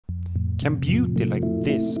Can beauty like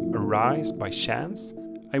this arise by chance?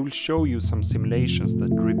 I will show you some simulations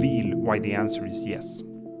that reveal why the answer is yes.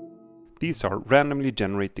 These are randomly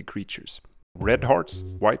generated creatures. Red hearts,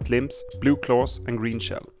 white limbs, blue claws and green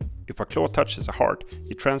shell. If a claw touches a heart,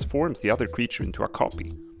 it transforms the other creature into a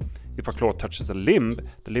copy. If a claw touches a limb,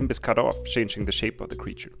 the limb is cut off, changing the shape of the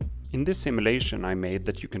creature. In this simulation I made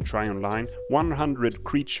that you can try online, 100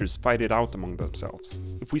 creatures fight it out among themselves.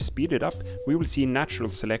 If we speed it up, we will see natural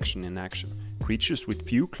selection in action. Creatures with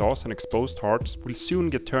few claws and exposed hearts will soon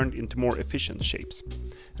get turned into more efficient shapes.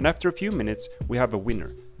 And after a few minutes, we have a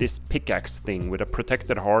winner, this pickaxe thing with a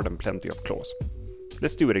protected heart and plenty of claws.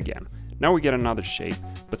 Let's do it again. Now we get another shape,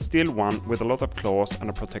 but still one with a lot of claws and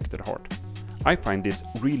a protected heart. I find this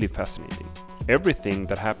really fascinating. Everything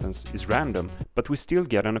that happens is random, but we still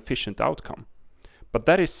get an efficient outcome. But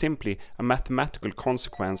that is simply a mathematical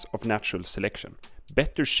consequence of natural selection.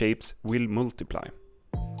 Better shapes will multiply.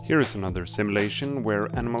 Here is another simulation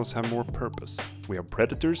where animals have more purpose. We have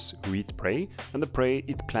predators who eat prey, and the prey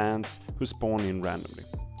eat plants who spawn in randomly.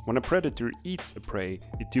 When a predator eats a prey,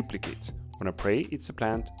 it duplicates. When a prey eats a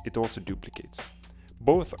plant, it also duplicates.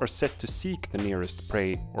 Both are set to seek the nearest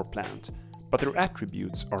prey or plant, but their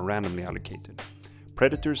attributes are randomly allocated.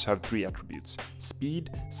 Predators have 3 attributes: speed,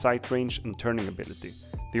 sight range and turning ability.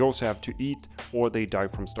 They also have to eat or they die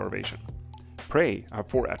from starvation. Prey have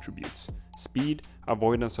 4 attributes: speed,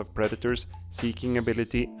 avoidance of predators, seeking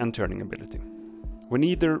ability and turning ability. When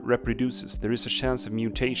either reproduces, there is a chance of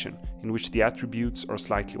mutation in which the attributes are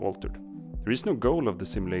slightly altered. There is no goal of the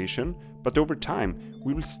simulation, but over time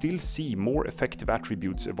we will still see more effective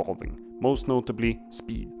attributes evolving, most notably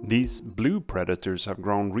speed. These blue predators have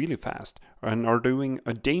grown really fast and are doing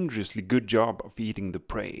a dangerously good job of eating the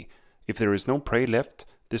prey. If there is no prey left,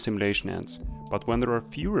 the simulation ends. But when there are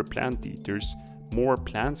fewer plant eaters, more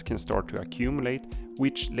plants can start to accumulate,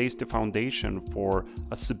 which lays the foundation for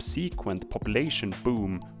a subsequent population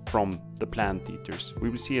boom from the plant eaters. We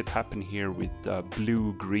will see it happen here with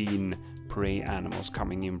blue-green prey animals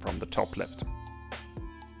coming in from the top left.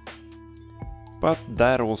 But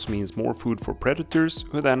that also means more food for predators,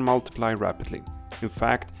 who then multiply rapidly. In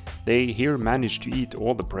fact, they here manage to eat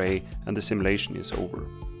all the prey and the simulation is over.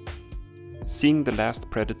 Seeing the last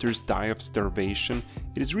predators die of starvation,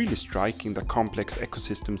 it is really striking that complex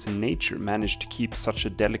ecosystems in nature manage to keep such a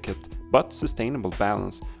delicate but sustainable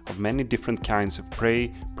balance of many different kinds of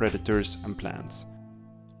prey, predators and plants.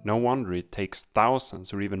 No wonder it takes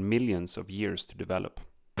thousands or even millions of years to develop.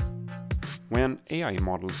 When AI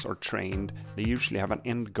models are trained, they usually have an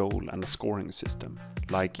end goal and a scoring system.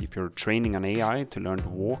 Like if you're training an AI to learn to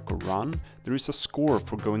walk or run, there is a score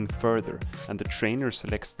for going further and the trainer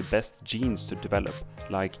selects the best genes to develop,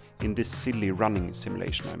 like in this silly running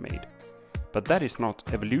simulation I made. But that is not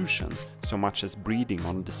evolution so much as breeding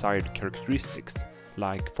on desired characteristics,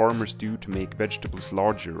 like farmers do to make vegetables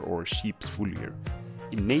larger or sheep woolier.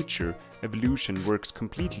 In nature, evolution works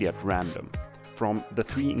completely at random, from the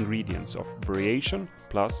 3 ingredients of variation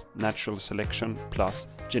plus natural selection plus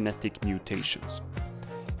genetic mutations.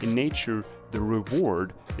 In nature, the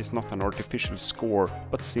reward is not an artificial score,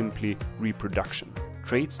 but simply reproduction.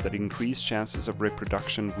 Traits that increase chances of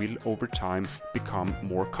reproduction will over time become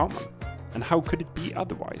more common. And how could it be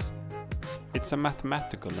otherwise? It's a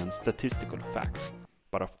mathematical and statistical fact.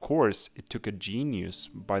 But of course, it took a genius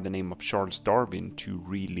by the name of Charles Darwin to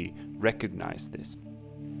really recognize this.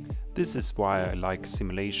 This is why I like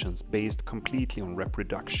simulations based completely on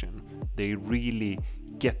reproduction. They really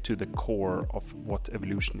get to the core of what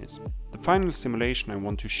evolution is. The final simulation I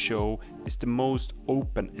want to show is the most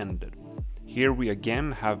open-ended. Here we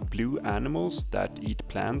again have blue animals that eat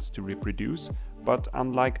plants to reproduce, but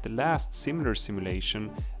unlike the last similar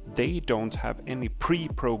simulation, they don't have any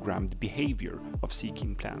pre-programmed behavior of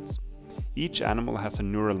seeking plants. Each animal has a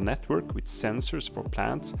neural network with sensors for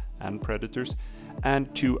plants and predators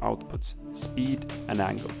and 2 outputs, speed and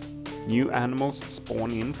angle. New animals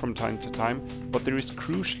spawn in from time to time, but there is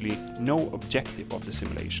crucially no objective of the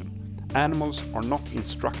simulation. Animals are not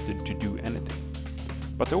instructed to do anything.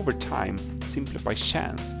 But over time, simply by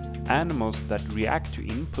chance, animals that react to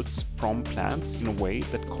inputs from plants in a way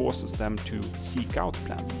that causes them to seek out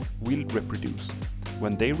plants will reproduce.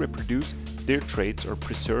 When they reproduce, their traits are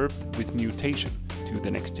preserved with mutation to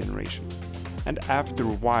the next generation. And after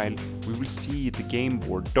a while, we will see the game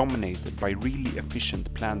board dominated by really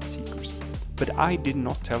efficient plant seekers. But I did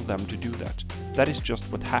not tell them to do that. That is just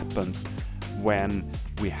what happens when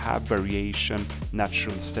we have variation,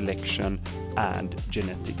 natural selection, and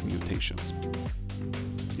genetic mutations.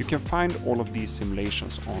 You can find all of these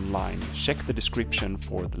simulations online. Check the description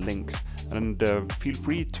for the links and feel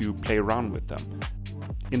free to play around with them.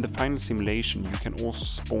 In the final simulation, you can also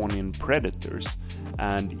spawn in predators,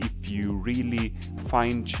 and if you really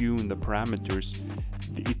fine-tune the parameters,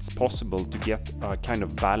 it's possible to get a kind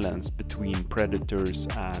of balance between predators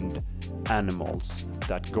and animals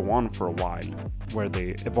that go on for a while, where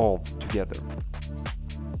they evolve together.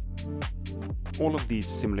 All of these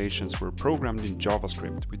simulations were programmed in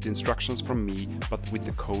JavaScript with instructions from me, but with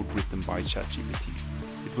the code written by ChatGPT.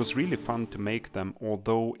 It was really fun to make them,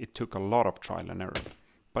 although it took a lot of trial and error.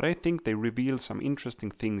 But I think they reveal some interesting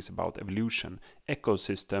things about evolution,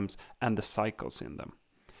 ecosystems, and the cycles in them.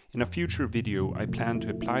 In a future video, I plan to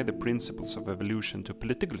apply the principles of evolution to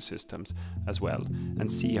political systems as well, and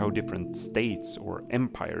see how different states or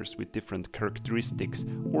empires with different characteristics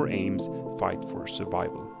or aims fight for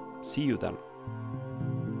survival. See you then.